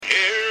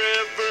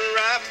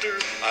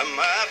I'm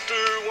after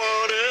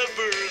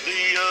whatever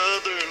the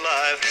other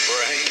life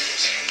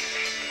brings.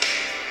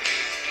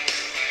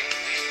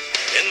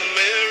 In the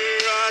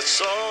mirror I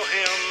saw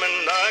him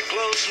and I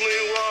closely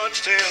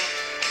watched him.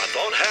 I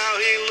thought how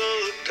he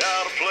looked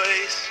out of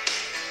place.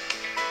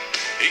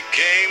 He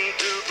came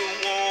to the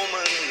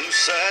woman who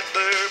sat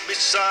there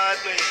beside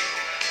me.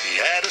 He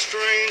had a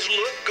strange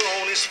look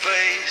on his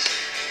face.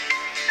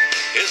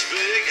 His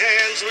big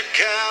hands were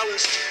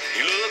calloused.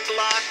 He looked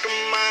like a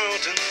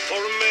mountain. For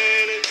a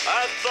minute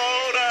I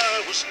thought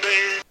I was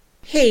dead.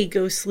 Hey,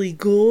 ghostly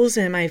ghouls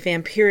and my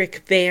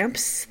vampiric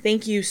vamps.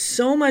 Thank you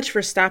so much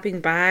for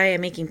stopping by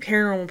and making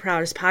Paranormal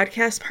Prowlers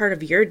podcast part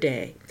of your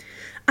day.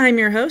 I'm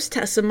your host,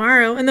 Tessa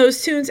Morrow, and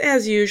those tunes,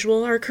 as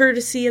usual, are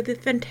courtesy of the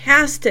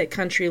fantastic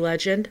country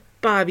legend,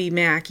 Bobby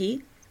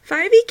Mackey.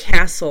 Fyvie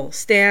Castle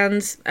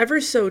stands ever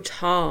so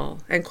tall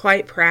and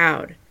quite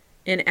proud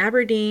in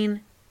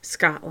Aberdeen,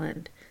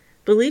 Scotland,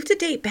 believed to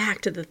date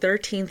back to the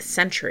 13th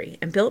century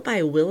and built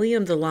by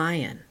William the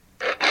Lion,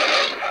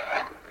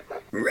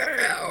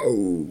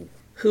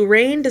 who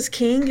reigned as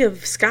King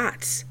of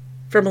Scots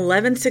from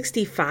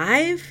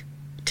 1165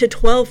 to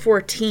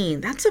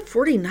 1214. That's a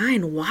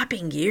 49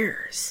 whopping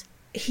years.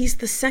 He's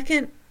the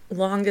second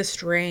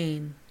longest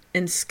reign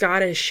in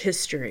Scottish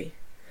history.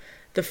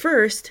 The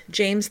first,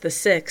 James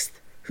VI,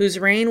 whose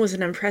reign was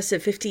an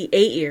impressive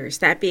 58 years,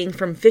 that being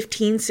from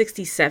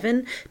 1567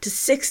 to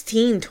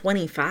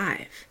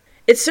 1625.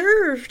 It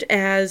served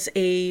as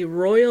a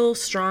royal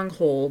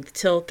stronghold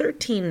till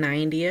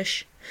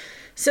 1390-ish.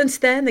 Since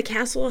then, the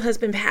castle has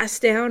been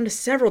passed down to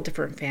several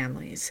different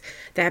families,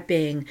 that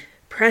being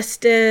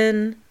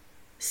Preston,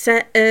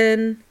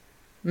 Seton,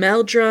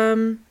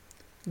 Meldrum,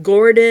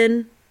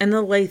 Gordon, and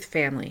the Leith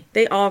family.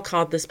 They all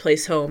called this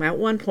place home at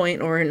one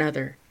point or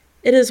another.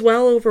 It has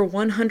well over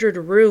 100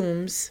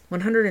 rooms,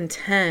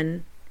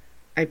 110,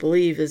 I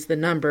believe is the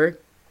number,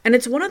 and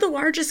it's one of the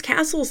largest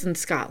castles in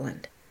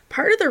Scotland.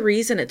 Part of the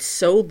reason it's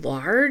so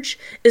large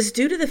is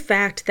due to the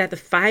fact that the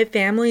 5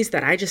 families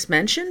that I just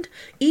mentioned,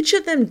 each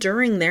of them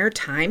during their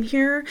time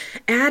here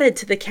added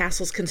to the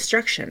castle's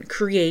construction,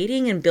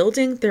 creating and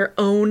building their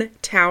own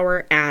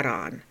tower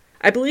add-on.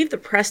 I believe the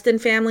Preston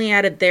family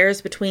added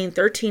theirs between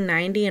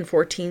 1390 and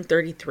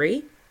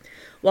 1433,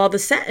 while the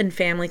Seton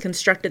family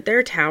constructed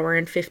their tower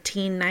in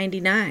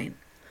 1599.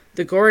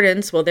 The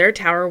Gordons, well, their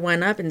tower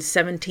went up in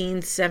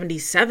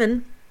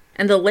 1777.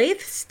 And the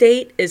Leith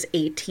state is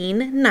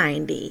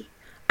 1890.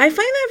 I find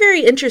that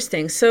very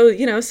interesting.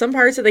 So, some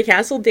parts of the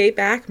castle date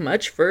back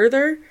much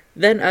further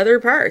than other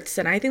parts.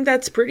 And I think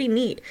that's pretty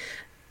neat.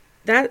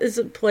 That is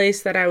a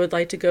place that I would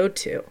like to go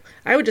to.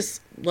 I would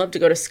just love to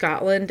go to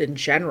Scotland in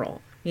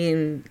general. I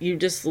mean, you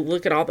just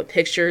look at all the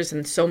pictures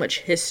and so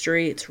much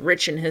history. It's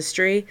rich in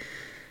history.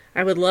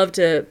 I would love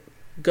to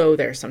go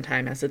there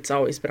sometime, as it's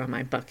always been on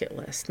my bucket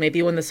list.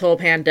 Maybe when this whole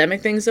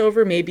pandemic thing's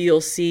over, maybe you'll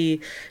see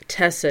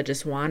Tessa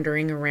just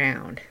wandering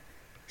around.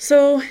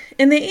 So,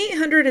 in the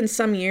 800 and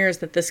some years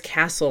that this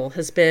castle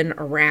has been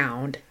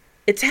around,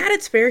 it's had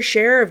its fair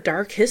share of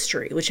dark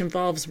history, which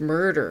involves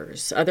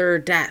murders, other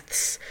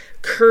deaths,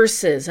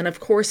 curses, and of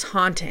course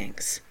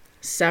hauntings.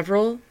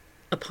 Several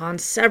upon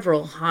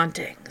several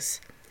hauntings.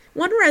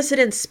 One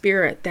resident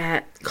spirit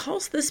that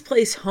calls this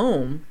place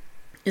home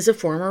is a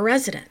former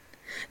resident,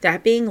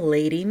 that being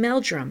Lady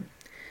Meldrum.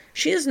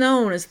 She is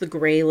known as the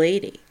Grey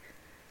Lady.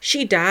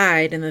 She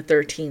died in the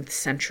 13th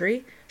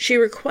century. She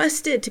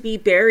requested to be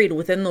buried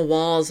within the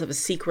walls of a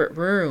secret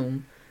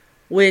room,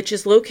 which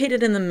is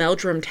located in the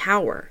Meldrum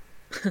Tower.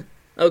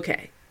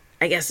 Okay,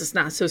 I guess it's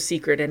not so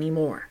secret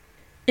anymore.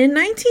 In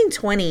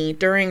 1920,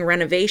 during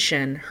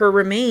renovation, her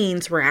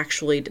remains were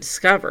actually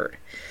discovered.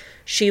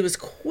 She was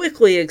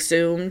quickly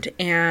exhumed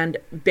and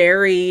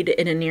buried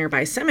in a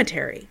nearby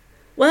cemetery.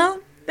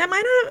 Well, that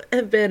might not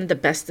have been the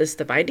bestest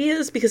of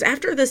ideas, because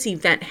after this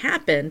event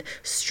happened,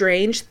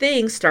 strange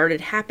things started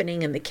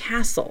happening in the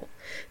castle.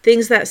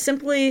 Things that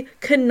simply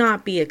could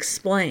not be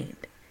explained.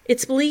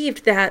 It's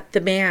believed that the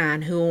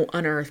man who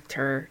unearthed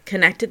her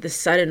connected the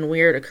sudden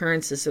weird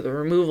occurrences to the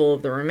removal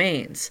of the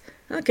remains.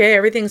 Okay,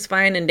 everything's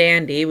fine and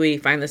dandy. We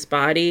find this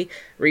body,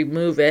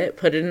 remove it,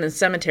 put it in the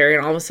cemetery,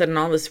 and all of a sudden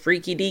all this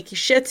freaky-deaky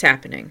shit's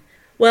happening.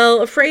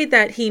 Well, afraid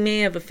that he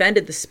may have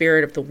offended the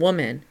spirit of the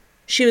woman,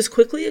 she was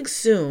quickly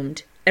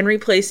exhumed and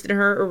replaced in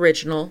her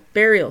original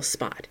burial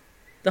spot.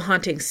 The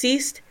haunting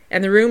ceased,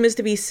 and the room is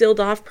to be sealed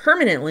off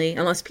permanently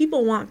unless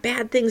people want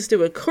bad things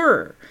to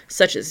occur,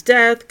 such as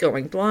death,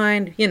 going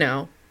blind,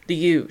 the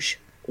huge.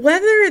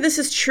 Whether this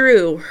is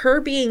true, her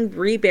being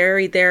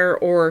reburied there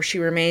or she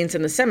remains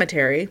in the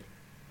cemetery,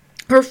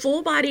 her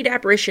full-bodied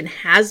apparition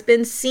has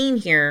been seen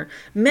here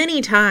many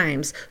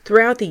times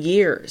throughout the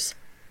years,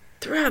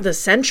 throughout the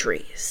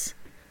centuries.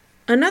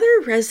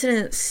 Another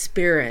resident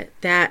spirit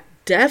that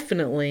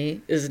definitely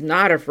is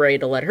not afraid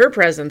to let her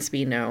presence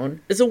be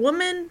known is a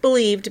woman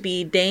believed to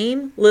be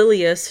Dame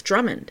Lilias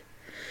Drummond.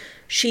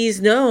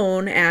 She's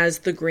known as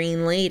the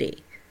Green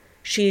Lady.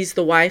 She's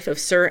the wife of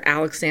Sir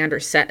Alexander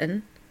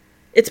Seton.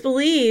 It's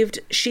believed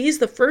she's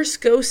the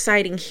first ghost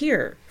sighting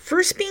here,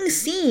 first being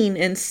seen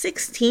in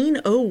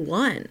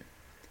 1601.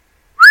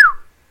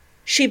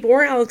 She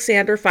bore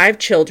Alexander 5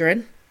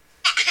 children,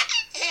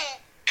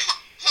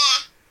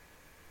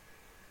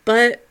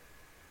 but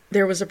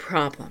there was a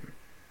problem.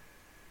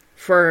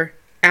 For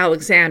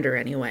Alexander,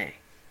 anyway.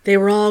 They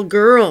were all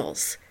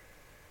girls.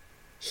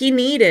 He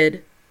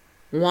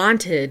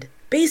wanted,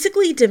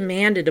 basically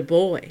demanded a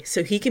boy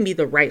so he can be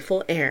the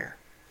rightful heir.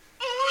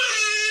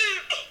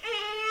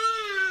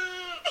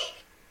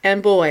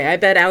 And boy, I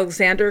bet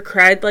Alexander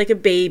cried like a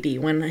baby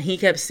when he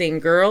kept seeing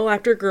girl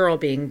after girl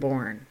being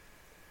born.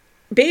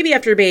 Baby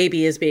after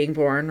baby is being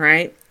born,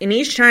 right? And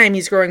each time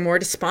he's growing more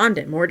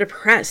despondent, more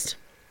depressed.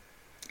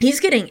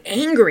 He's getting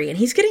angry and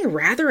he's getting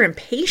rather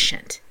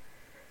impatient.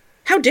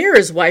 How dare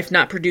his wife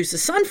not produce a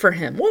son for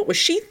him? What was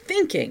she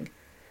thinking?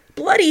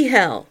 Bloody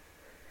hell.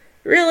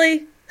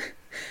 Really?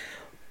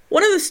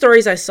 One of the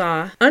stories I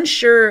saw,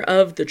 unsure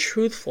of the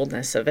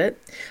truthfulness of it,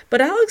 but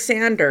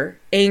Alexander,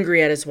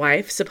 angry at his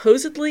wife,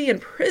 supposedly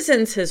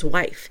imprisons his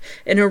wife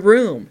in a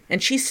room,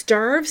 and she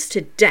starves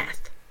to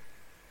death.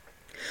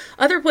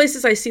 Other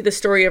places I see the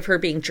story of her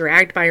being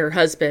dragged by her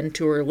husband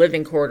to her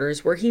living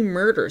quarters where he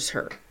murders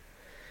her.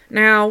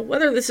 Now,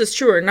 whether this is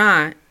true or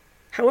not,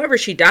 however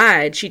she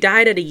died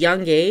at a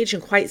young age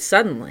and quite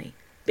suddenly.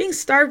 Being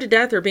starved to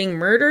death or being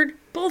murdered,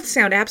 both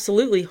sound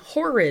absolutely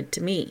horrid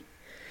to me.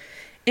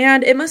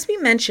 And it must be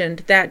mentioned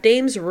that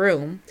Dame's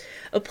room,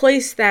 a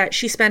place that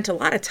she spent a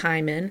lot of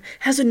time in,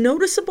 has a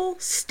noticeable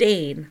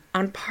stain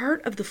on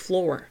part of the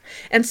floor.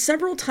 And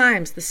several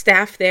times the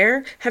staff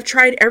there have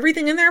tried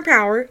everything in their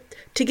power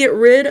to get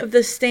rid of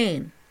the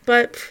stain.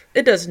 But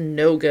it does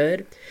no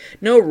good.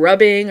 No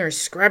rubbing or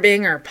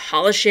scrubbing or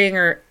polishing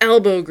or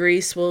elbow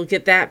grease will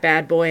get that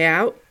bad boy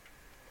out.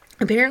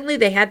 Apparently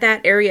they had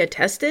that area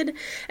tested,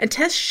 and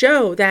tests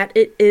show that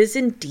it is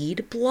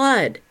indeed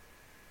blood.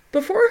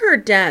 Before her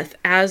death,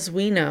 as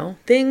we know,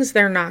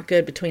 they're not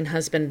good between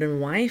husband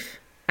and wife.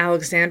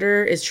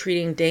 Alexander is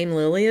treating Dame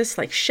Lilius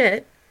like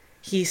shit.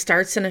 He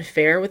starts an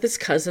affair with his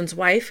cousin's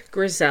wife,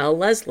 Griselle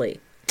Leslie.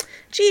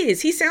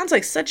 Geez, he sounds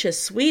like such a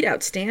sweet,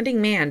 outstanding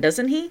man,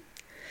 doesn't he?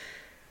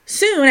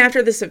 Soon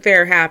after this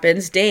affair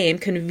happens, Dame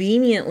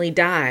conveniently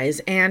dies,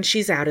 and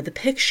she's out of the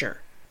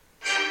picture.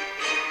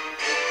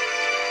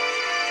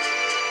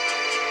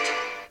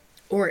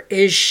 Or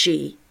is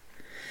she?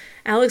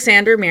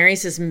 Alexander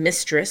marries his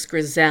mistress,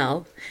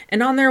 Griselle,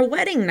 and on their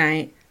wedding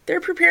night, they're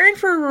preparing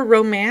for a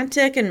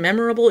romantic and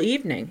memorable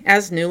evening,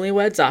 as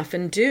newlyweds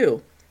often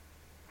do.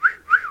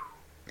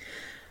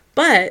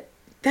 But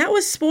that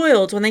was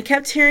spoiled when they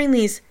kept hearing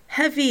these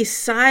heavy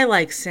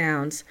sigh-like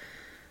sounds.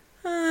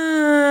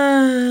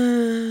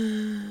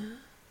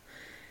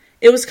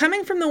 It was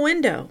coming from the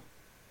window.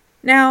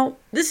 Now,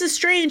 this is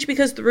strange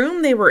because the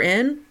room they were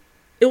in,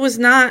 it was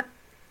not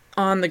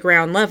on the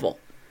ground level.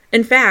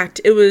 In fact,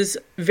 it was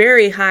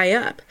very high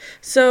up,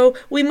 so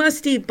we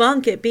must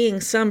debunk it being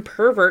some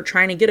pervert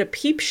trying to get a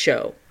peep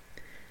show.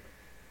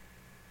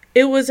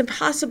 It was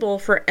impossible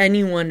for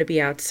anyone to be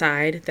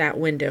outside that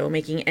window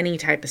making any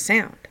type of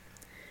sound.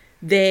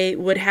 They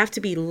would have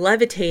to be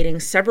levitating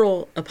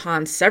several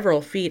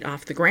feet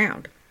off the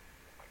ground.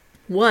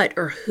 What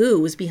or who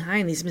was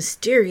behind these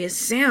mysterious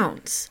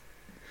sounds?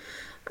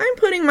 I'm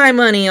putting my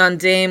money on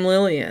Dame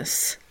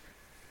Lilius.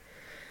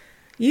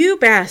 You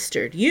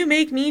bastard, you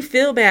make me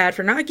feel bad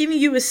for not giving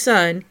you a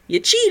son, you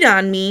cheat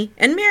on me,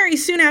 and marry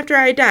soon after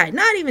I die,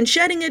 not even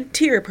shedding a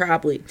tear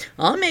probably.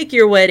 I'll make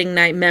your wedding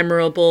night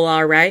memorable,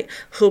 all right.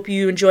 Hope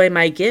you enjoy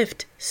my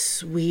gift,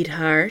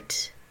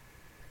 sweetheart.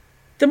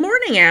 The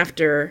morning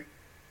after,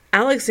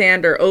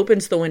 Alexander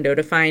opens the window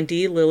to find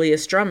D.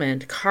 Lilius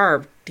Drummond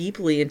carved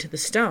deeply into the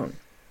stone.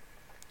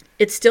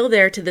 It's still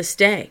there to this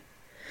day.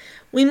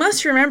 We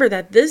must remember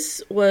that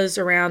this was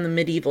around the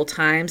medieval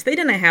times. They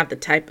didn't have the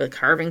type of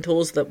carving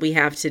tools that we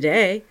have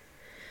today.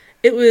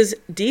 It was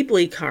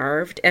deeply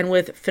carved and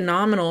with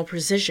phenomenal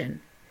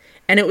precision.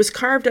 And it was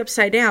carved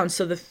upside down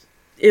so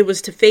it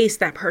was to face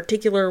that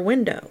particular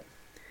window.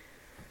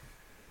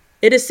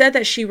 It is said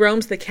that she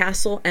roams the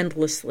castle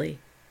endlessly,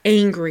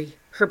 angry,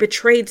 her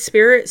betrayed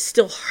spirit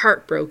still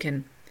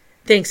heartbroken,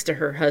 thanks to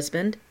her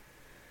husband.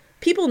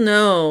 People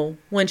know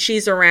when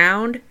she's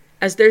around,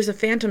 as there's a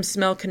phantom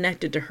smell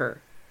connected to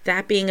her,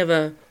 that being of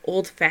a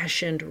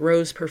old-fashioned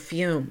rose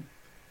perfume.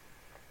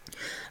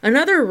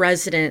 Another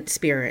resident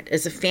spirit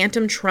is a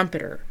phantom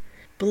trumpeter,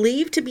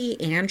 believed to be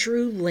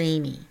Andrew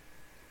Laney.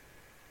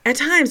 At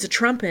times, a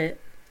trumpet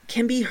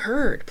can be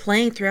heard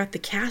playing throughout the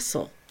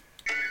castle.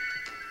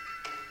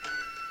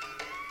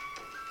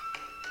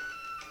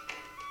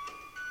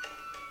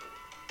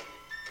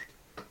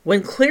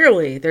 When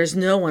clearly there's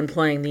no one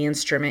playing the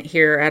instrument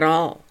here at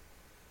all.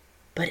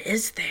 But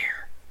is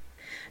there?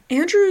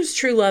 Andrew's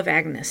true love,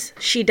 Agnes,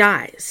 she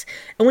dies,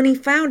 and when he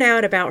found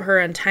out about her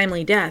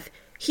untimely death,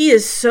 he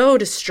is so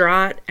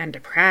distraught and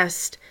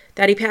depressed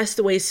that he passed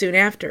away soon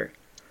after.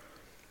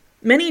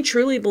 Many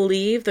truly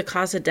believe the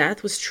cause of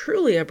death was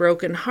truly a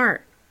broken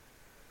heart.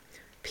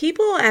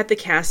 People at the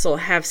castle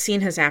have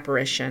seen his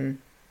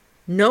apparition,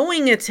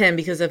 knowing it's him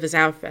because of his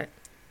outfit.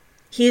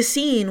 He is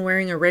seen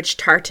wearing a rich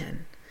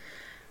tartan.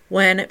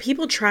 When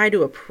people try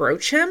to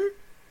approach him,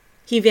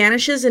 He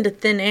vanishes into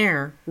thin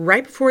air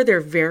right before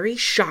their very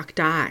shocked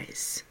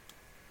eyes.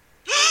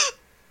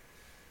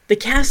 The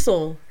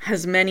castle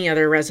has many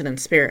other resident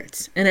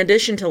spirits. In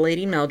addition to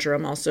Lady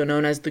Meldrum, also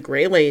known as the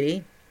Grey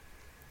Lady,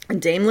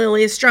 and Dame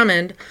Lilias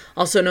Drummond,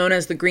 also known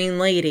as the Green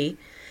Lady,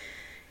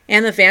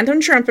 and the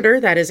Phantom Trumpeter,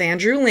 that is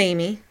Andrew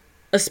Lamy,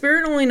 a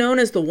spirit only known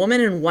as the Woman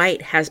in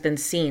White has been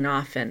seen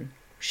often.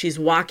 She's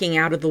walking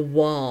out of the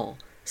wall,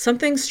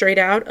 something straight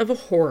out of a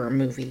horror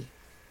movie.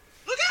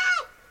 Look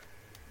out!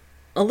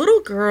 A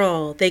little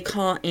girl they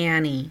call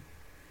Annie.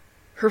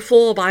 Her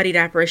full-bodied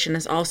apparition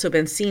has also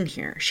been seen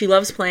here. She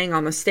loves playing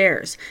on the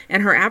stairs,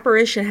 and her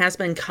apparition has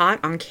been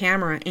caught on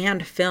camera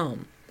and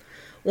film.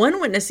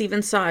 One witness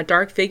even saw a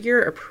dark figure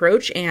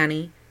approach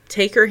Annie,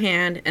 take her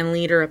hand, and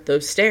lead her up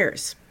those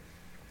stairs.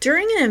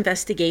 During an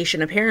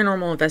investigation, a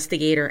paranormal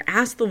investigator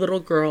asked the little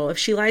girl if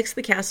she likes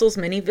the castle's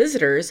many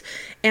visitors,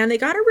 and they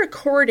got a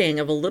recording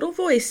of a little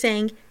voice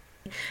saying,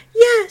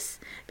 "Yes,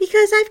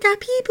 because I've got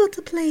people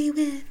to play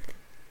with."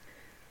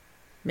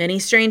 Many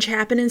strange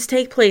happenings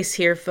take place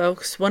here,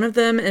 folks. One of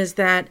them is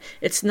that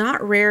it's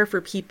not rare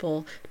for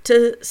people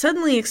to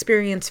suddenly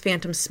experience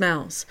phantom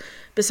smells.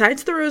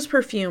 Besides the rose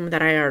perfume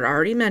that I had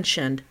already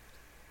mentioned,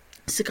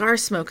 cigar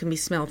smoke can be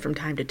smelled from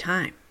time to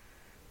time.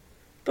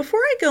 Before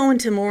I go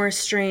into more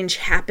strange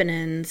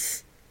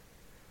happenings,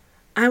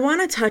 I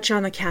want to touch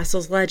on the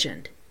castle's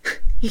legend.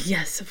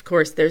 Yes, of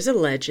course, there's a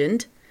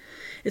legend.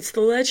 It's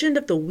the legend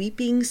of the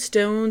Weeping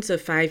Stones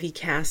of Fyvie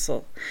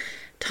Castle.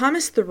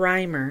 Thomas the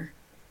Rhymer,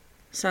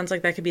 sounds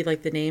like that could be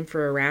like the name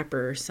for a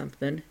rapper or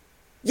something.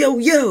 Yo,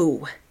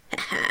 yo!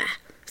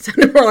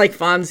 Sounded more like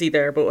Fonzie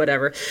there, but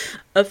whatever.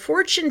 A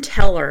fortune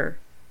teller,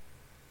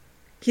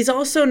 he's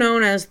also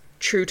known as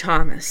True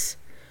Thomas,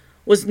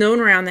 was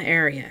known around the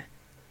area.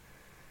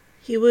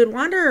 He would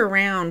wander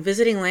around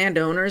visiting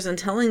landowners and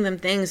telling them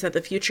things that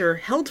the future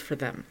held for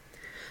them.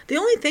 The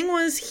only thing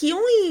was, he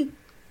only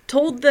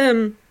told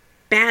them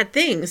bad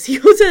things. He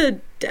was a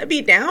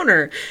Debbie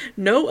Downer.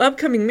 No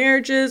upcoming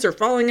marriages or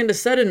falling into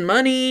sudden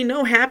money,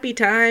 no happy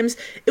times.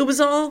 It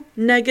was all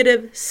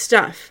negative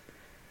stuff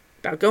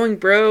about going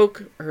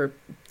broke or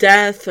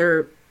death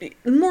or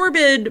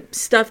morbid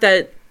stuff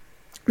that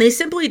they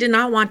simply did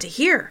not want to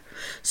hear.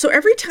 So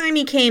every time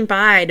he came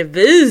by to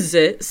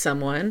visit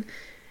someone,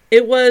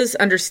 it was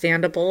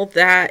understandable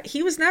that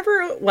he was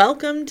never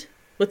welcomed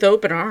with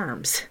open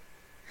arms.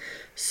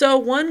 So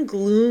one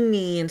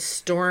gloomy and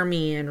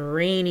stormy and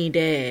rainy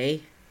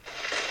day,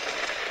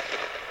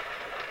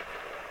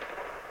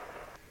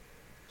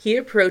 he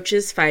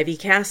approaches Fyvie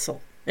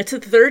Castle. It's the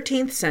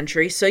 13th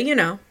century, so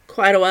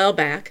quite a while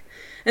back,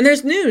 and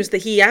there's news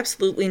that he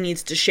absolutely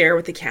needs to share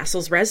with the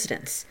castle's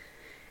residents.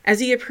 As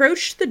he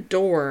approached the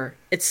door,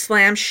 it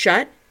slammed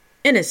shut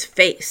in his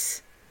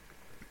face.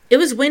 It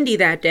was windy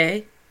that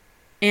day,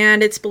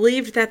 and it's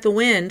believed that the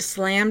wind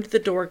slammed the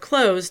door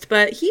closed,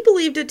 but he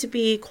believed it to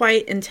be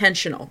quite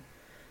intentional.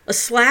 A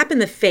slap in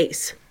the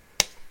face.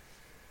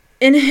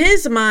 In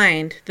his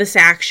mind, this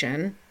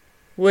action,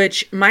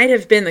 which might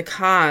have been the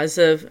cause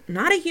of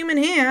not a human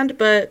hand,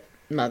 but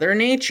Mother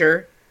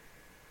Nature,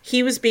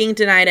 he was being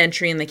denied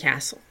entry in the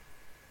castle.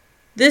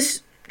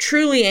 This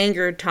truly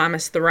angered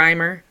Thomas the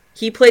Rhymer.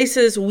 He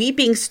places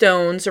weeping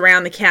stones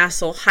around the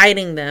castle,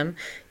 hiding them,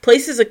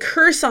 places a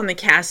curse on the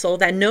castle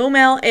that no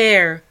male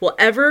heir will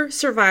ever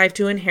survive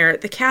to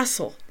inherit the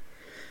castle.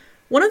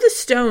 One of the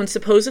stones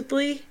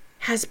supposedly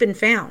has been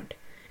found.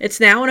 It's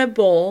now in a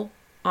bowl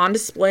on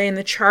display in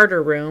the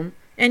charter room,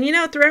 and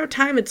throughout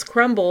time it's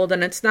crumbled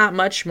and it's not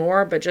much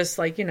more but just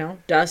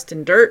dust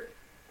and dirt.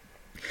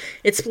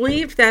 It's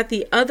believed that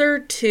the other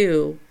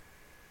two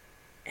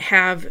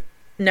have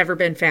never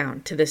been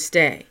found to this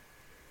day.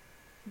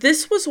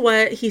 This was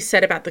what he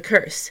said about the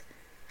curse.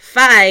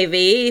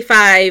 "Fyvie,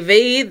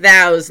 Fyvie,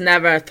 thou's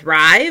never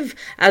thrive,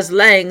 as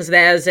lang's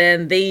there's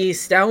in thee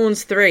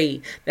stones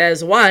three.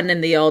 There's one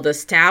in the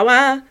oldest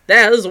tower,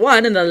 there's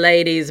one in the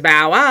lady's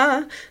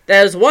bower,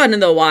 there's one in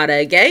the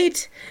water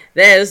gate,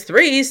 there's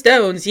 3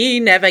 stones ye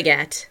never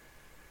get."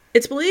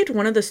 It's believed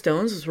one of the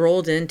stones was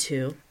rolled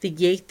into the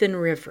Yathan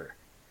River.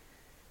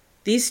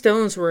 These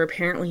stones were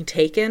apparently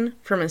taken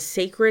from a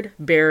sacred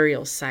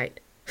burial site.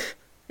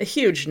 A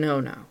huge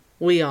no-no.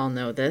 We all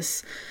know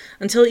this.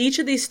 Until each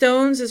of these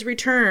stones is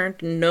returned,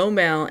 no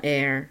male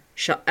heir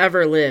shall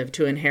ever live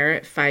to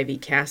inherit Fyvie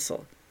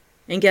Castle.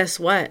 And guess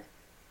what?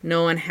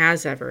 No one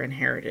has ever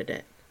inherited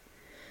it.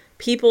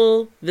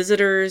 People,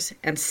 visitors,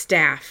 and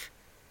staff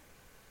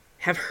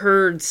have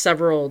heard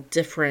several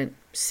different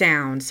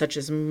sounds, such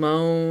as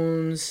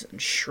moans,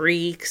 and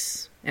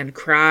shrieks, and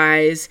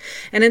cries,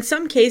 and in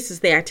some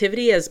cases the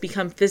activity has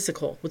become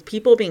physical, with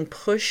people being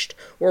pushed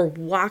or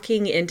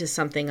walking into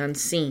something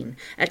unseen.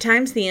 At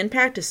times the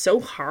impact is so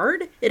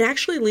hard it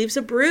actually leaves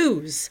a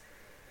bruise.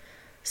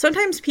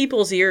 Sometimes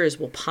people's ears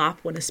will pop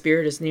when a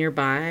spirit is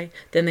nearby,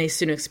 then they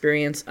soon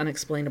experience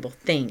unexplainable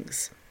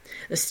things.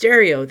 The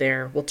stereo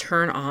there will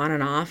turn on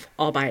and off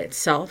all by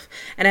itself,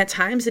 and at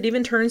times it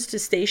even turns to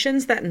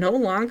stations that no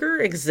longer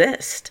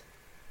exist.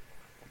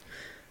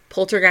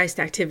 Poltergeist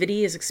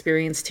activity is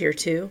experienced here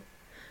too.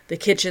 The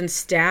kitchen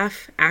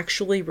staff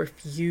actually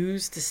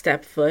refused to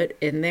step foot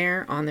in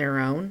there on their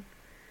own.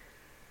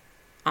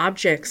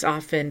 Objects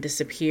often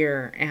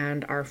disappear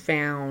and are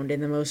found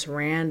in the most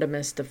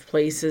randomest of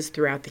places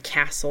throughout the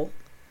castle.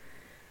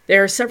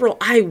 There are several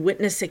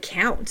eyewitness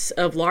accounts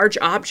of large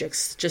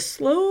objects just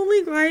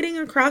slowly gliding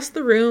across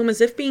the room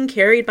as if being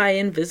carried by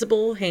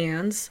invisible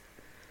hands.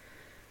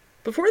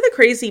 Before the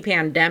crazy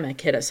pandemic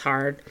hit us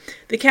hard,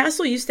 the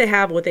castle used to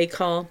have what they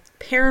call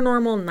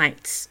paranormal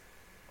nights.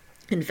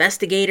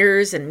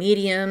 Investigators and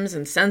mediums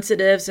and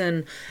sensitives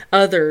and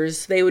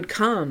others, they would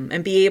come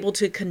and be able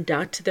to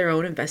conduct their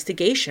own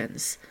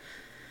investigations.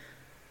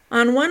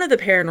 On one of the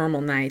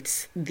paranormal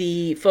nights,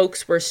 the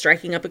folks were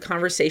striking up a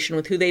conversation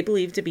with who they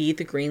believed to be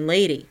the Green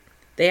Lady.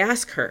 They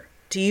ask her,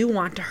 "Do you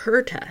want to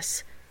hurt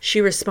us?"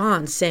 She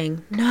responds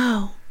saying,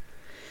 "No."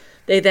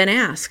 They then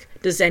ask,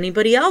 "Does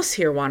anybody else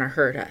here want to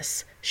hurt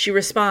us?" She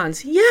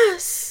responds,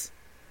 "Yes."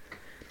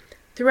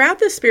 Throughout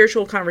this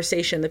spiritual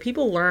conversation, the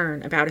people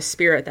learn about a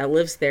spirit that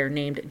lives there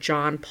named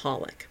John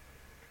Pollock.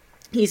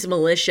 He's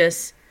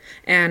malicious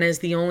and is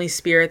the only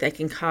spirit that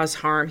can cause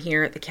harm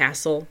here at the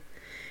castle.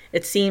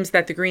 It seems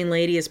that the Green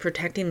Lady is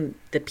protecting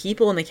the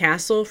people in the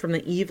castle from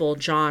the evil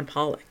John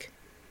Pollock.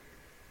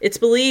 It's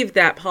believed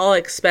that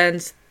Pollock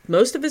spends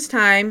most of his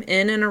time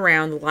in and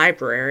around the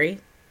library.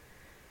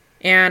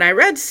 And I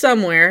read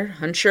somewhere,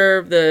 unsure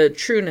of the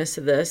trueness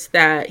of this,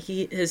 that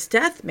his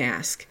death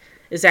mask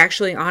is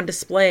actually on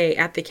display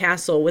at the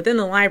castle within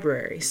the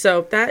library. So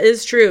if that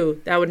is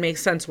true, that would make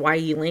sense why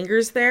he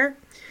lingers there.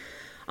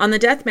 On the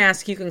death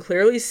mask, you can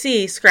clearly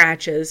see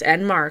scratches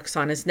and marks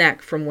on his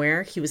neck from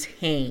where he was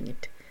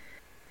hanged.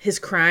 His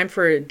crime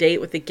for a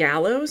date with the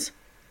gallows?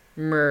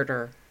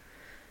 Murder.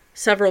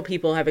 Several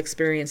people have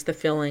experienced the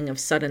feeling of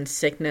sudden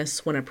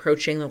sickness when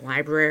approaching the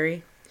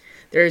library.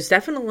 There's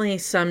definitely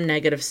some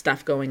negative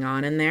stuff going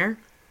on in there.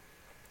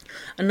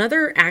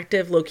 Another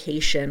active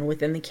location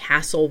within the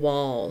castle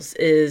walls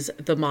is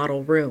the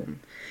model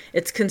room.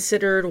 It's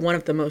considered one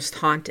of the most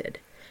haunted.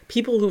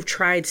 People who've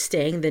tried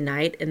staying the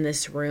night in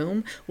this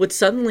room would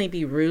suddenly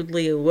be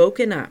rudely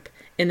woken up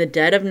in the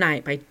dead of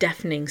night by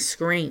deafening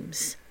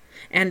screams.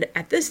 And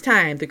at this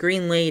time, the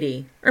Green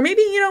Lady, or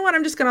maybe, you know what,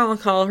 I'm just going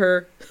to call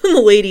her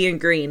the Lady in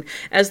Green.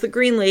 As the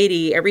Green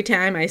Lady, every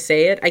time I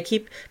say it, I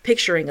keep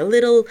picturing a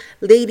little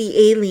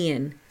lady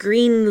alien,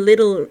 green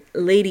little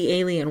lady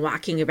alien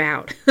walking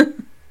about.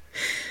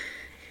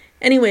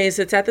 Anyways,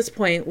 it's at this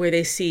point where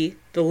they see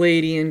the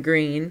Lady in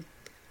Green.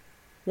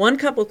 One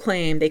couple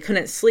claimed they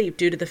couldn't sleep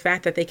due to the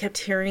fact that they kept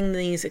hearing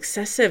these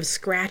excessive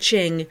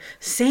scratching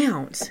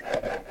sounds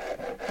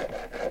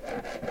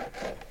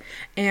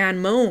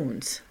and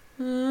moans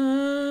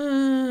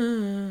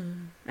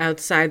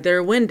outside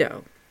their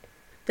window.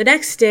 The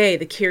next day,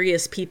 the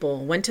curious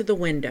people went to the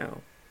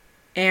window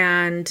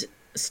and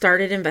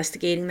started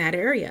investigating that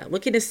area,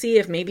 looking to see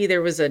if maybe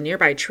there was a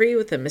nearby tree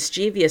with a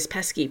mischievous,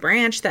 pesky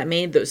branch that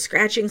made those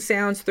scratching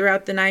sounds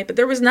throughout the night, but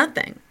there was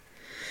nothing.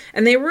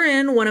 And they were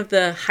in one of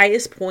the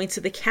highest points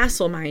of the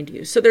castle, mind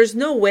you, so there's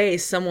no way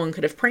someone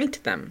could have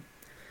pranked them.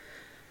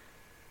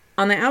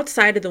 On the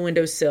outside of the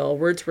windowsill,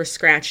 words were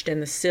scratched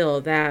in the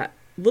sill that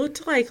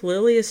looked like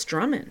Lilias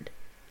Drummond.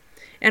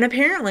 And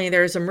apparently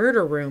there's a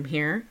murder room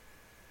here.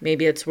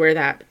 Maybe it's where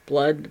that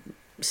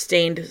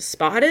blood-stained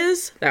spot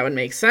is. That would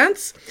make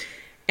sense.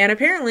 And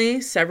apparently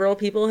several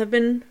people have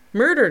been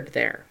murdered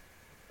there.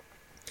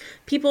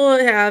 People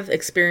have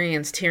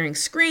experienced hearing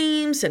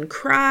screams and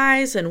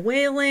cries and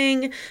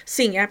wailing,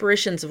 seeing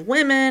apparitions of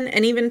women,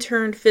 and even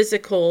turned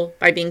physical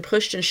by being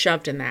pushed and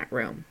shoved in that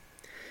room.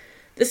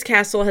 This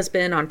castle has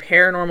been on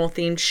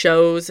paranormal-themed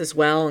shows as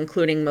well,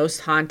 including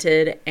Most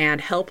Haunted and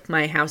Help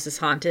My House is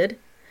Haunted.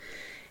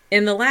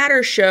 In the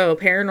latter show,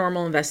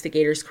 paranormal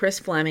investigators Chris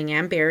Fleming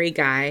and Barry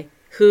Guy,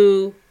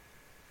 who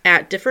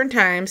at different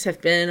times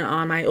have been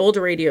on my old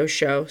radio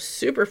show,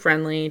 super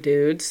friendly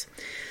dudes.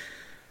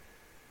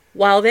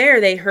 While there,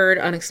 they heard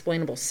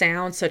unexplainable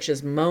sounds such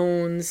as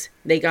moans.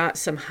 They got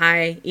some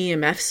high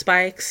EMF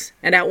spikes.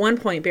 And at one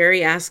point,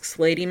 Barry asks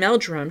Lady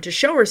Meldrum to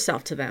show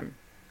herself to them.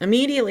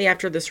 Immediately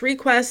after this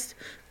request,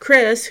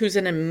 Chris, who's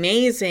an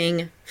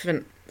amazing,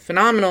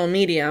 phenomenal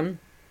medium,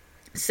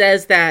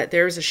 says that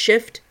there's a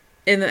shift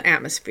in the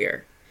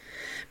atmosphere.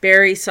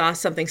 Barry saw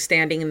something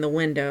standing in the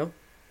window,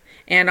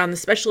 and on the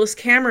specialist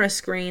camera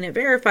screen, it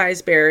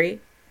verifies Barry,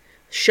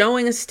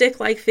 showing a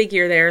stick-like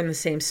figure there in the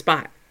same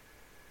spot.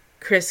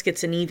 Chris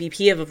gets an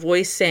EVP of a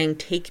voice saying,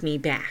 "Take me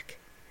back."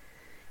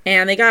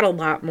 And they got a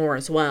lot more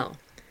as well.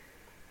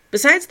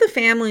 Besides the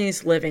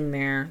families living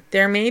there,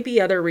 there may be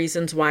other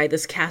reasons why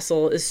this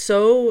castle is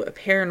so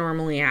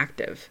paranormally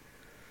active.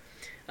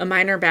 A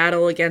minor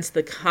battle against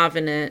the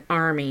Covenant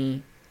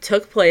army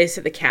took place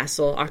at the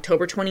castle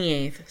October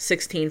 28th,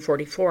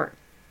 1644.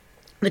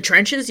 The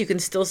trenches you can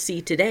still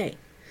see today.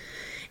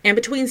 And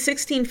between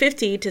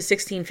 1650 to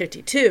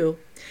 1652,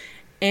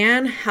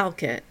 Anne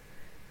Halkett,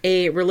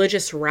 a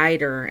religious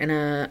writer and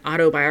an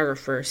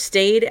autobiographer,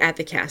 stayed at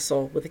the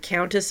castle with the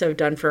Countess of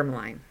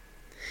Dunfermline,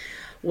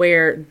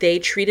 where they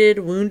treated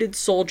wounded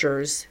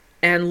soldiers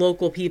and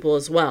local people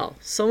as well.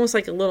 It's almost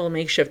like a little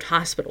makeshift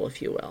hospital,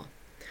 if you will.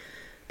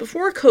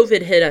 Before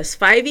COVID hit us,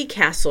 Fyvie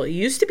Castle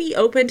used to be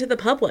open to the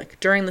public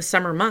during the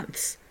summer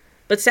months.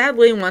 But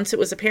sadly, once it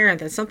was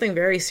apparent that something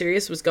very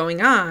serious was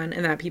going on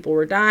and that people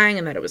were dying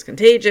and that it was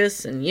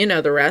contagious and you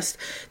know the rest,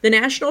 the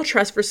National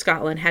Trust for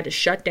Scotland had to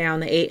shut down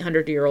the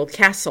 800-year-old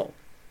castle.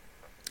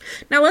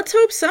 Now let's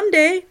hope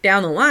someday,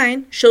 down the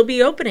line, she'll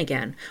be open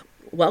again,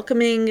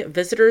 welcoming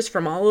visitors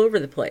from all over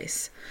the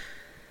place.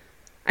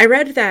 I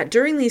read that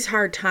during these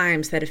hard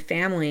times that a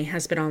family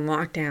has been on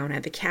lockdown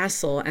at the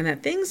castle and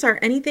that things are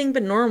anything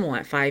but normal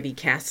at Fyvie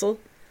Castle.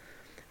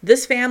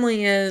 This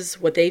family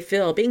is, what they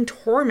feel, being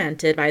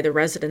tormented by the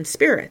resident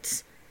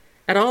spirits.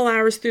 At all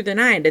hours through the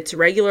night, it's a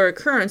regular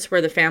occurrence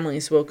where the family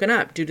is woken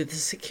up due to the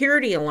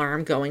security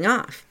alarm going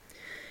off.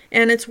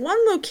 And it's one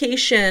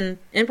location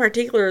in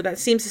particular that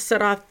seems to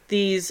set off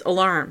these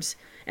alarms,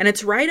 and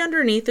it's right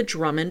underneath the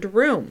Drummond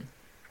room.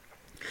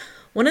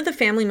 One of the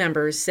family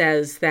members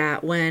says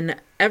that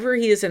whenever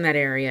he is in that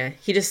area,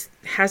 he just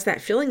has that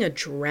feeling of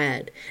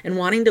dread and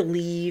wanting to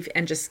leave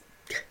and just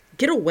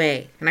get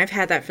away. And I've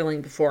had that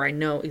feeling before. I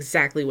know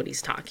exactly what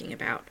he's talking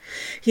about.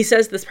 He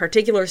says this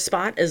particular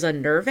spot is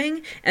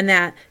unnerving and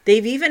that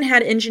they've even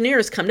had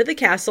engineers come to the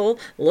castle,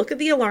 look at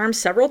the alarm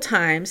several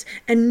times,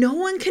 and no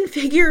one can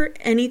figure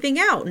anything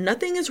out.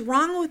 Nothing is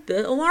wrong with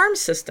the alarm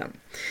system.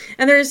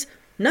 And there's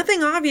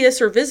nothing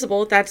obvious or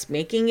visible that's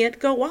making it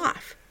go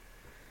off.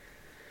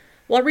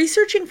 While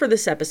researching for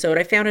this episode,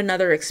 I found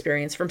another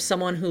experience from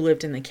someone who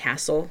lived in the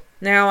castle.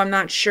 Now, I'm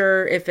not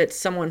sure if it's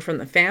someone from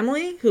the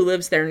family who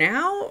lives there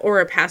now or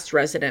a past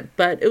resident,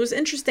 but it was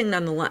interesting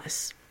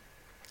nonetheless.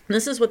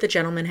 This is what the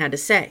gentleman had to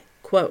say.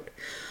 Quote,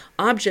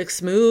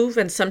 "Objects move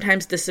and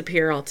sometimes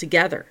disappear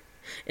altogether.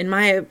 In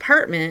my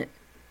apartment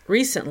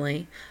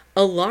recently,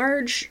 a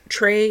large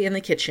tray in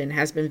the kitchen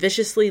has been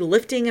viciously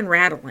lifting and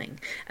rattling,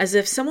 as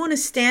if someone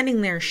is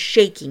standing there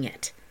shaking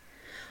it.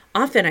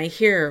 Often I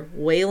hear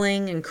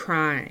wailing and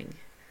crying.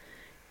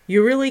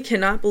 You really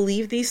cannot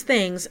believe these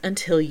things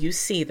until you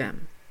see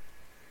them."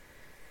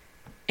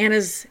 And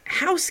as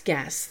house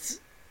guests,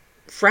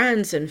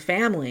 friends and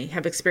family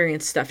have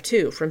experienced stuff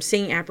too, from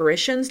seeing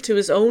apparitions to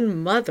his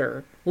own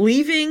mother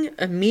leaving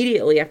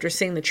immediately after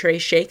seeing the tray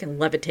shake and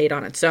levitate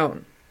on its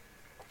own.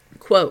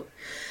 Quote,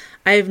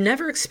 "I have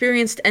never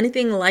experienced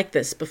anything like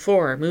this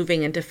before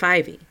moving into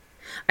Fyvie.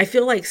 I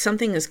feel like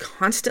something is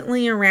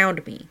constantly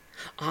around me.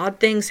 Odd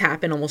things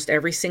happen almost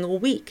every single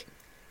week.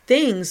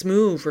 Things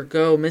move or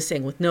go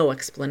missing with no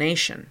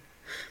explanation.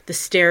 The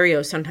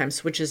stereo sometimes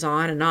switches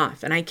on and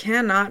off, and I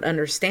cannot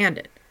understand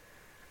it.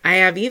 I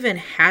have even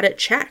had it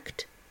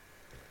checked."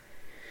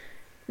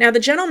 Now, the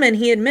gentleman,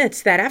 he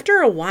admits that after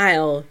a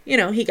while,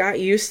 he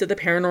got used to the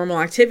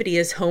paranormal activity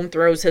his home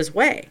throws his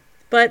way.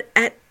 But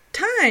at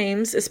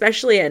times,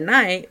 especially at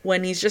night,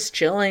 when he's just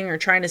chilling or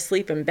trying to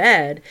sleep in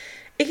bed,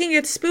 it can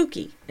get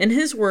spooky. In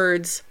his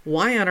words,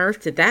 why on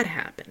earth did that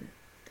happen?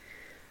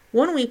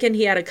 One weekend,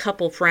 he had a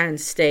couple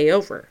friends stay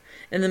over.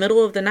 In the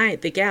middle of the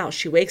night, the gal,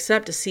 she wakes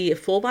up to see a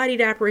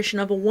full-bodied apparition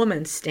of a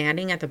woman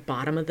standing at the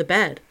bottom of the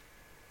bed.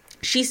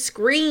 She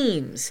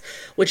screams,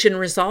 which in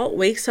result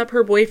wakes up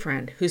her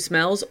boyfriend, who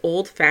smells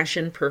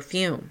old-fashioned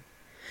perfume.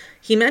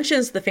 He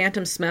mentions the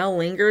phantom smell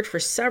lingered for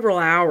several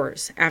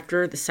hours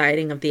after the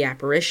sighting of the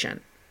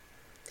apparition.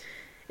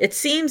 It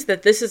seems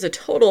that this is a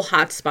total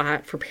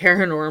hotspot for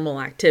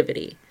paranormal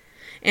activity.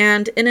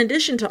 And in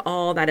addition to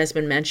all that has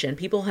been mentioned,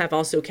 people have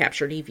also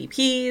captured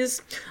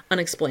EVPs,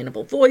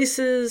 unexplainable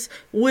voices,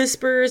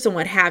 whispers, and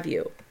what have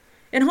you.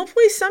 And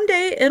hopefully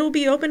someday it'll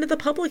be open to the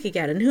public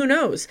again. And who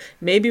knows,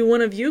 maybe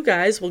one of you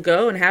guys will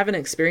go and have an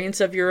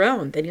experience of your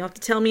own. Then you'll have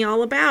to tell me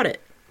all about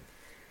it.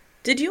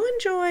 Did you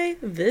enjoy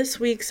this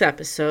week's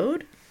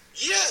episode?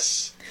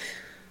 Yes!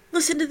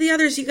 Listen to the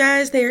others, you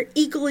guys. They are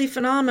equally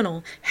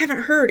phenomenal.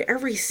 Haven't heard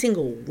every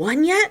single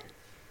one yet?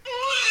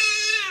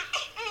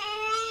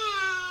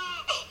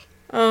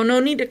 Oh, no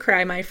need to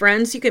cry, my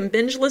friends. You can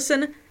binge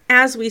listen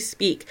as we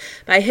speak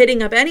by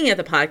hitting up any of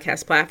the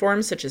podcast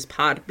platforms such as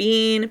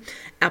Podbean,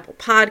 Apple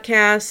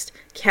Podcast,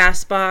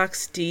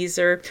 Castbox,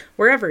 Deezer,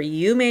 wherever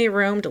you may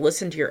roam to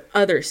listen to your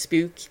other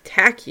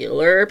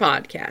spooktacular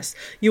podcasts.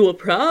 You will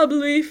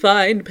probably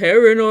find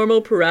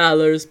Paranormal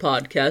Prowlers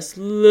podcast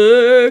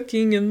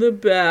lurking in the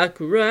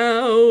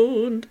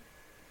background.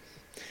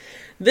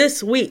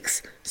 This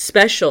week's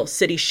special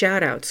city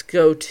shoutouts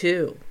go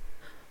to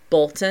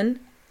Bolton,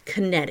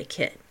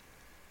 Connecticut,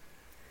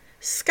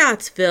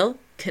 Scottsville,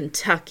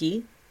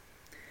 Kentucky,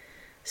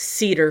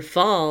 Cedar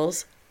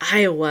Falls,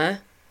 Iowa,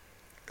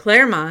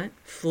 Claremont,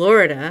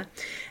 Florida,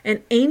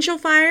 and Angel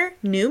Fire,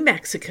 New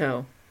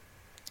Mexico.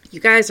 You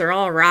guys are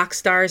all rock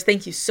stars.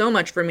 Thank you so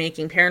much for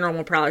making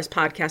Paranormal Prowlers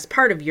podcast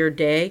part of your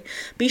day.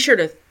 Be sure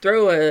to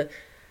throw a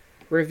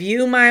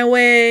review my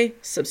way,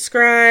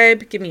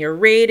 subscribe, give me a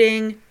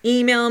rating,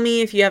 email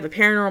me if you have a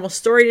paranormal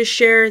story to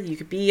share. You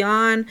could be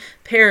on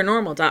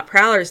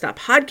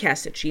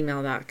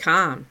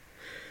paranormal.prowlers.podcast@gmail.com.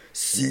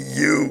 See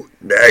you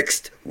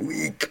next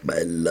week,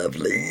 my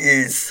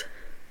lovelies.